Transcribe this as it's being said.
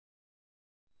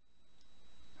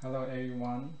Hello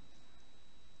everyone.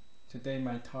 Today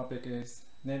my topic is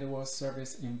network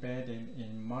service embedding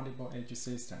in multiple edge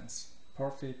systems,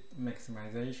 profit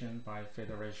maximization by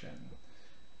federation.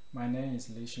 My name is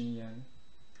Li-Hsing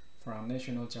from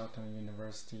National Jiao Tong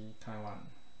University, Taiwan.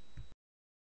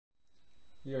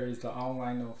 Here is the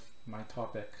outline of my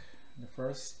topic. The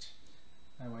first,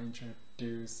 I will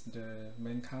introduce the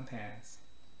main contents,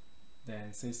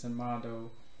 then system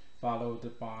model,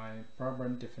 followed by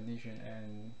problem definition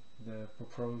and the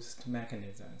proposed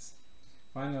mechanisms.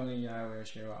 Finally, I will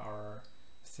show our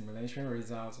simulation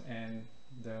results and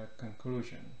the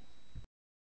conclusion.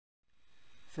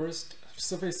 First,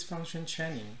 service function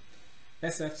chaining.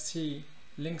 SFC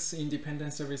links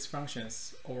independent service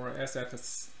functions, or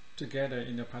SFs, together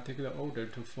in a particular order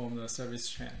to form the service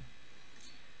chain.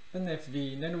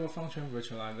 NFV, network function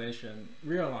virtualization,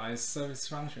 realizes service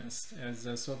functions as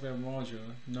a software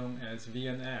module known as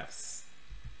VNFs.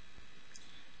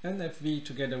 NFV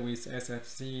together with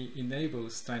SFC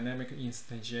enables dynamic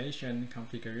instantiation,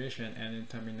 configuration, and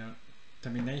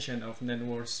termination of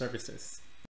network services.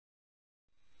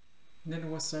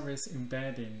 Network service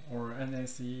embedding, or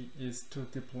NSE, is to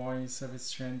deploy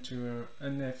service chain to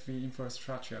an NFV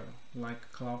infrastructure like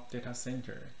cloud data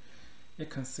center. It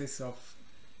consists of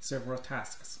several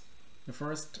tasks. The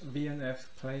first, VNF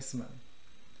placement.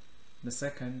 The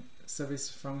second, service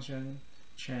function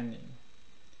chaining.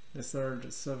 The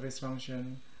third, service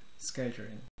function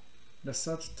scheduling. The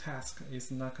third task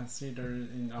is not considered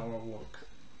in our work.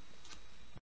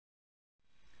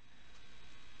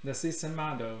 The system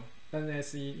model,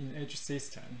 NSE in edge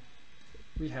system.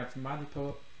 We have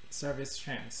multiple service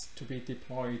chains to be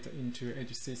deployed into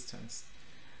edge systems.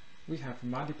 We have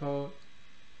multiple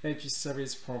edge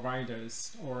service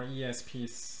providers, or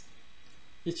ESPs.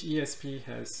 Each ESP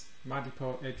has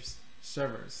multiple edge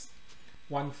servers,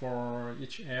 one for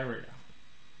each area.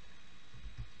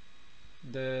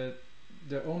 The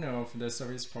owner of the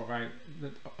service of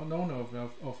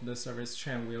the service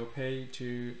chain will pay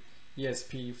to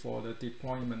ESP for the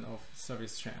deployment of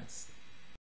service chains.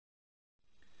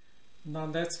 Now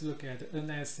let's look at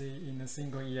NSE in a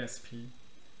single ESP.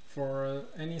 For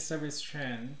any service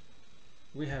chain,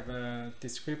 we have a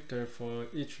descriptor for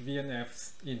each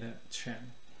VNF in the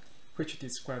chain, which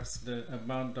describes the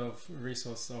amount of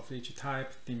resource of each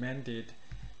type demanded,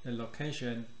 the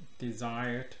location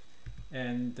desired,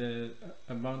 and the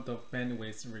amount of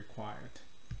bandwidth required.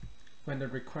 When the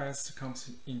request comes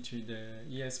into the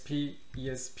ESP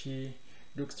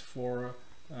looks for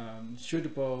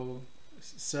suitable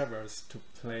servers to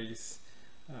place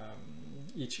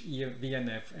each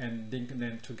VNF and link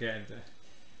them together.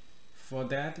 For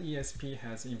that, ESP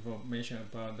has information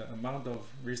about the amount of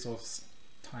resource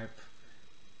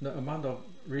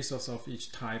of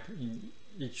each type in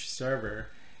each server,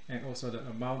 and also the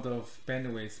amount of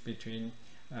bandwidth between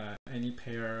any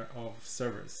pair of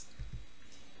servers.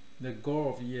 The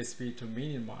goal of ESP to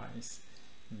minimize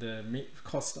the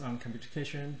cost on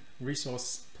computation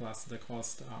resource plus the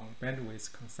cost on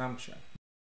bandwidth consumption.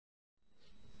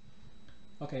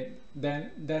 Okay,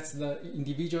 then that's the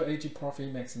individual edge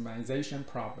profit maximization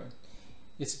problem.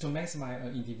 It's to maximize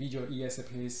an individual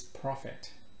ESP's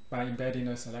profit by embedding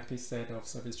a selected set of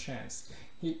service chains.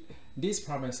 This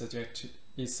problem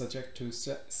is subject to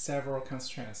several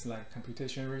constraints like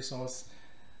computation resource,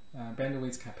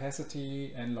 bandwidth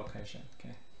capacity, and location.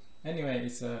 Okay. Anyway,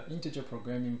 it's an integer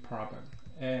programming problem,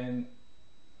 and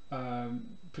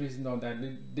please note that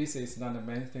this is not the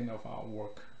main thing of our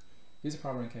work. This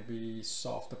problem can be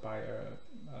solved by a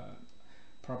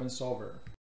problem solver.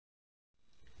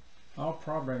 Our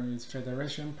problem is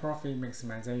federation profit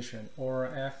maximization, or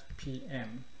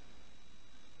FPM.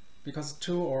 Because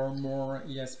two or more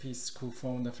ESPs could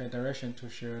form the federation to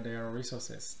share their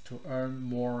resources to earn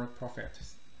more profit.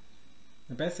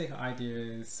 The basic idea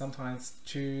is sometimes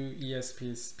two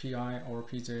ESPs, PI or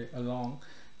PJ alone,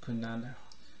 could not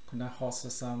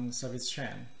host some service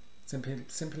chain,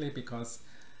 simply because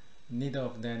neither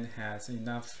of them has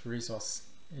enough resource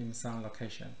in some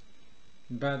location,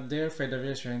 but their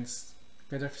federation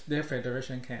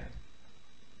can.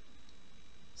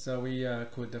 So we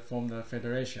could form the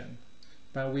federation,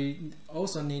 but we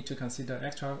also need to consider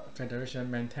extra federation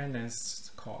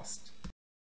maintenance cost.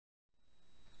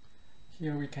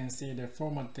 Here we can see the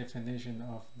formal definition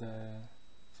of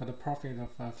for the profit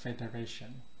of a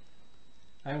federation.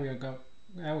 I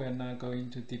will not go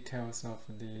into details of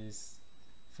these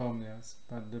formulas,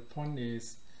 but the point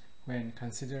is, when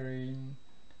considering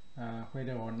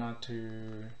whether or not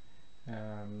to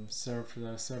serve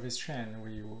the service chain,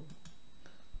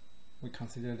 we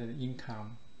consider the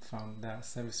income from that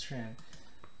service chain.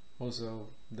 also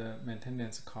the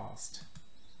maintenance cost,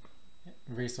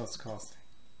 resource cost,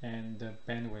 and the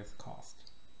bandwidth cost.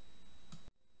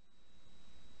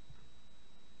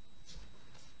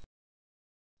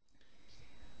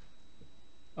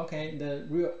 Okay,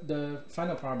 the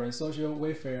final problem, social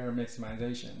welfare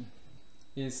maximization,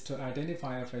 is to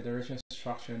identify a federation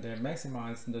structure that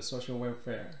maximizes the social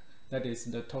welfare, that is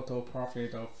the total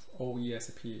profit of all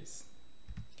ESPs.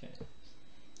 Okay.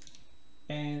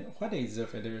 And what is a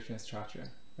federation structure?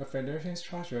 A federation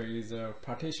structure is a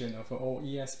partition of all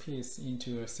ESPs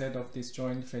into a set of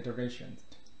disjoint federations.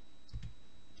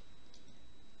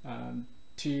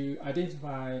 To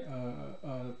identify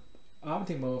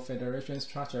optimal federation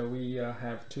structure, we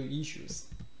have two issues.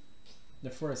 The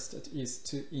first is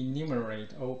to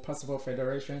enumerate all possible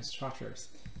federation structures.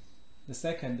 The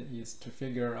second is to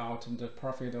figure out the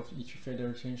profit of each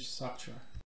federation structure.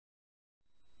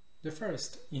 The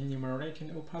first,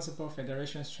 enumerating all possible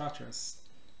federation structures.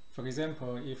 For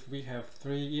example, if we have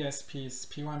 3 ESPs,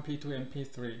 P1, P2, and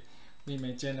P3, we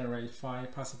may generate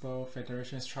 5 possible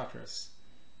federation structures.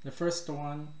 The first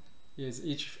one is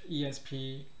each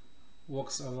ESP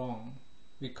works alone.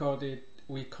 We call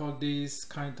this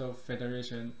kind of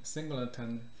federation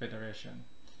singleton federation.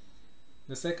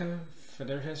 The second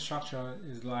federation structure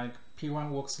is like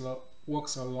P1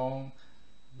 works alone,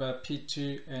 but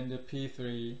P2 and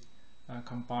P3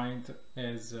 combined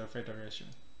as a federation,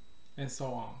 and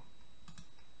so on.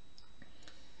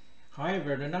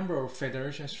 However, the number of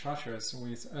federation structures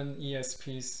with n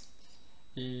ESPs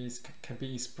can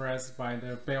be expressed by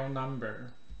the Bell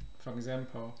number. For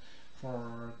example,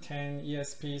 for 10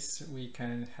 ESPs, we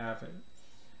can have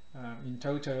in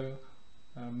total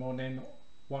more than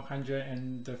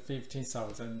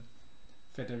 150,000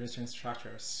 federation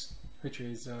structures, which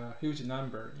is a huge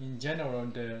number. In general,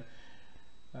 the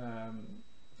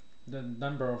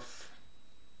number of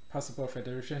possible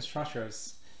federation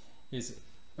structures is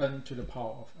n to the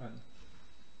power of n.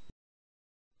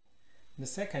 The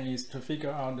second is to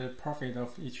figure out the profit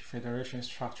of each federation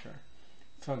structure.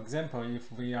 For example,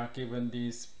 if we are given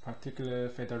this particular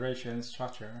federation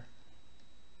structure,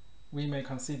 we may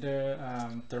consider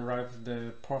derive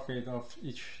the profit of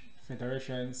each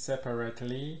federation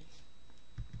separately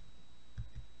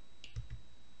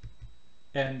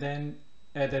and then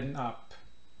add them up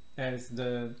as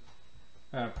the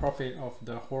profit of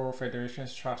the whole federation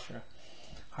structure.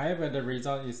 However, the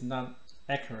result is not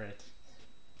accurate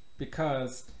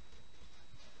because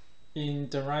in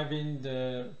deriving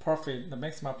the profit, the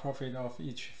maximum profit of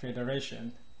each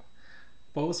federation,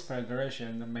 both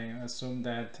federations may assume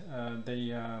that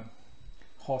they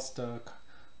host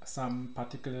some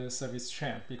particular service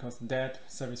chain because that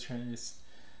service chain is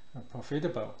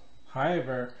profitable.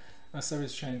 However, a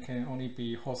service chain can only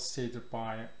be hosted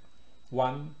by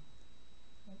one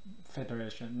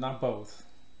federation, not both.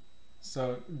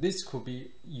 So this could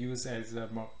be used as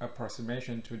an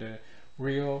approximation to the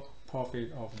real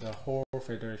profit of the whole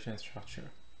federation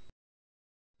structure.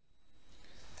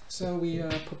 So we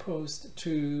proposed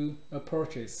two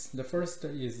approaches. The first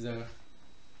is the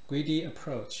greedy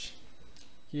approach.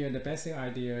 Here the basic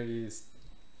idea is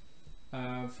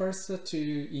first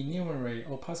to enumerate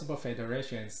all possible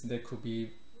federations that could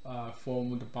be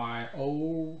formed by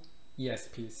all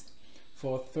ESPs.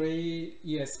 For 3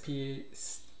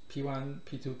 ESPs, P1,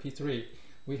 P2, P3,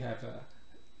 we have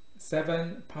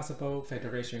 7 possible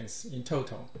federations in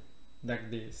total, like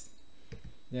this.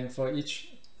 Then for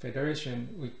each federation,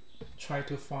 we try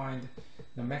to find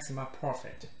the maximum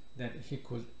profit that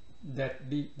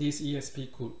this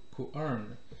ESP could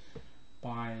earn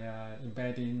by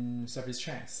embedding service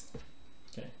chains.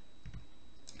 Okay.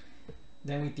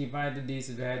 Then we divide this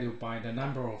value by the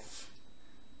number of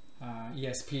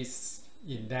ESPs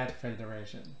in that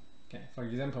federation. Okay. For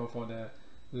example, for the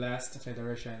last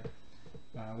federation,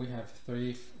 we have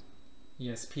 3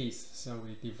 ESPs, so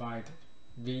we divide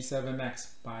V7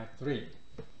 max by 3.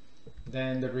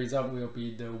 Then the result will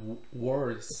be the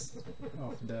worth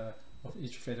of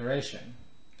each federation.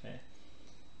 Okay.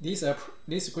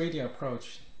 This greedy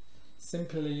approach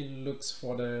simply looks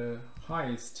for the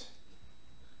highest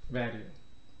value.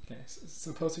 Okay.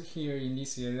 Suppose here in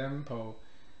this example,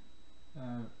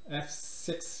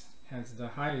 F6 has the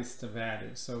highest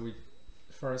value, so we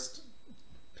first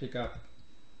pick up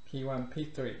P1,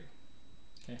 P3.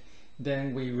 Okay.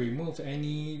 Then we remove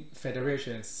any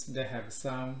federations that have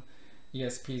some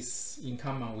ESPs in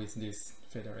common with this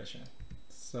federation.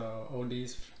 So all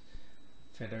these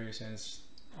federations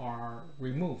are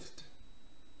removed.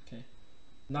 Okay.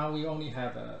 Now we only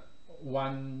have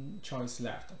one choice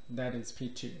left, that is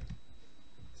P2.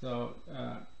 So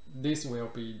this will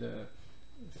be the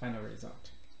final result.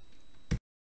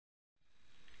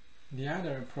 The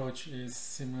other approach is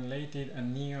simulated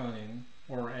annealing,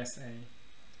 or SA.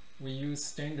 We use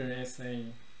standard SA.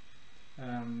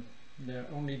 The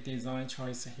only design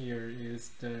choice here is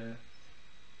the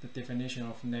definition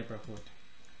of neighborhood.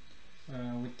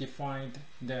 We defined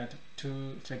that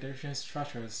two federation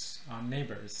structures are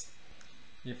neighbors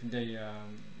if they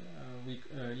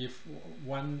if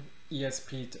one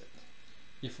ESP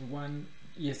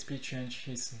change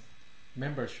its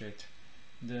membership,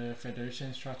 the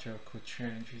federation structure could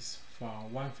change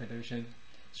from one federation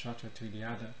structure to the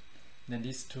other. Then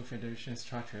these two federation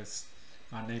structures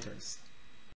are neighbors.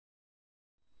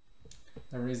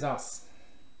 The results.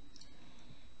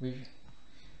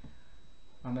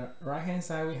 On the right hand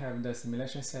side we have the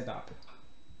simulation setup.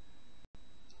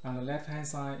 On the left hand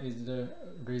side is the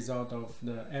result of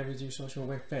the average social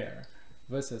welfare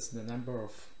versus the number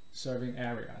of serving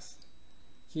areas.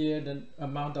 Here the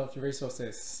amount of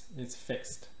resources is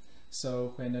fixed,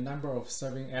 so when the number of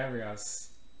serving areas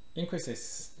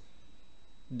increases,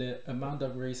 the amount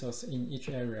of resource in each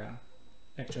area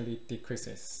actually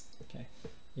decreases. Okay.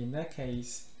 In that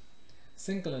case,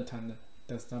 singleton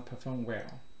does not perform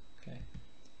well. Okay.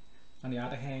 On the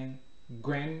other hand,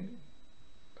 grand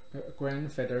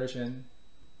federation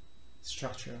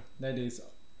structure, that is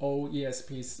all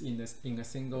ESPs in a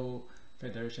single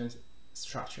federation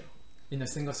structure, in a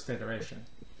single federation,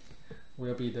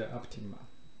 will be the optimum.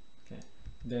 Okay.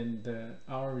 Then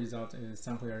our result is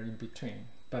somewhere in between,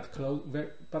 but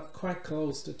quite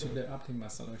close to the optimal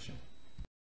solution.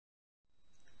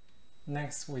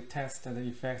 Next, we test the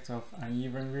effect of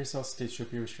uneven resource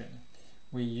distribution.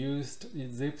 We used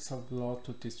Zipf's law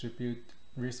to distribute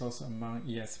resource among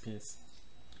ESPs.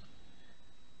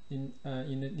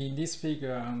 In this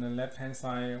figure on the left hand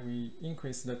side, we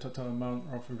increase the total amount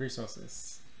of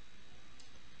resources.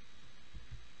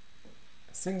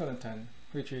 Singleton,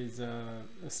 which is a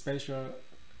spatial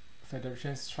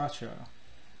federation structure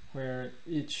where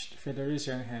each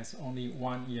federation has only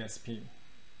one ESP,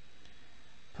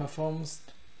 performs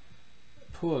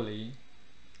poorly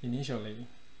initially,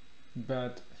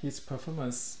 but his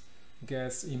performance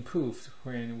gets improved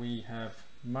when we have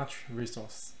much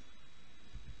resource.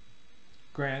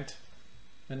 Grant,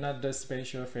 another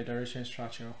spatial federation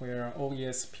structure where all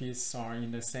ESPs are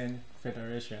in the same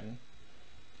federation,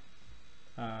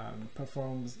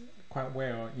 performs quite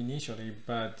well initially,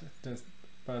 but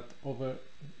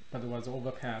was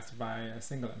overpassed by a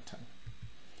singleton.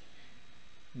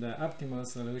 The optimal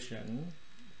solution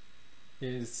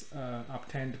is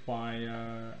obtained by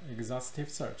exhaustive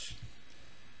search,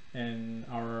 and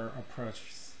our approach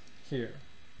here.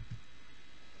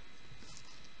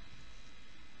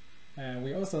 And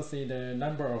we also see the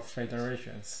number of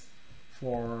federations.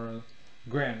 For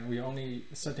grand, we only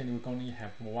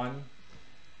have one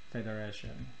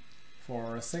federation.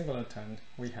 For singleton,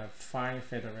 we have 5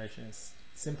 federations,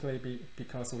 simply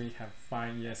because we have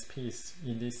 5 ESPs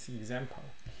in this example.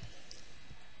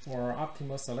 For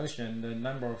optimal solution, the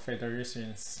number of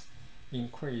federations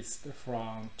increased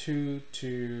from 2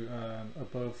 to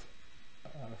above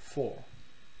 4.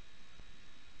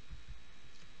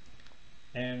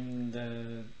 And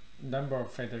the number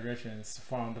of federations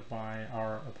found by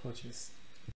our approaches.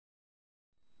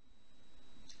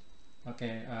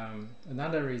 Okay,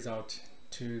 another result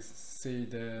to see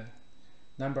the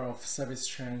number of service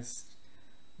trains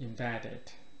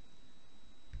embedded.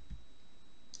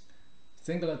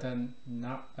 Singleton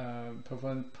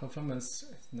performance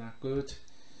is not good.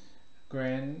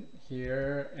 Grand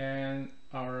here, and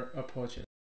our approaches.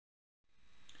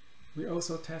 We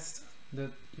also test the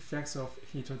effects of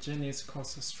heterogeneous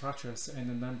cost structures and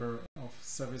the number of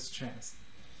service chains.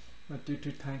 But due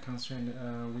to time constraint,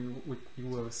 we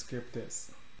will skip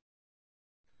this.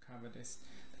 Cover this.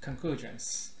 The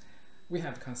conclusions. We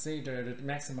have considered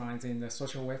maximizing the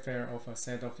social welfare of a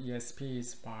set of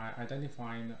ESPs by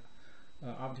identifying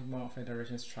optimal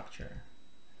federation structure.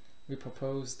 We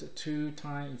proposed 2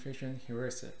 time-efficient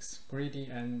heuristics, greedy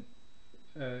and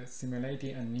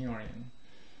simulated annealing.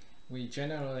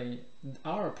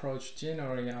 Our approach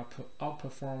generally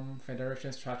outperform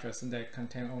federation structures that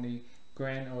contain only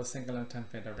grand or singleton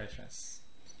federations.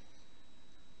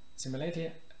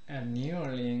 Simulated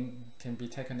annealing can be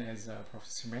taken as an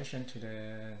approximation to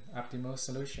the optimal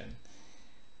solution.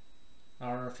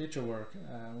 Our future work,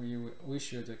 we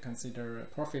should consider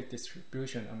profit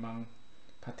distribution among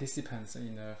participants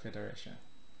in the federation.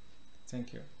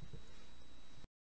 Thank you.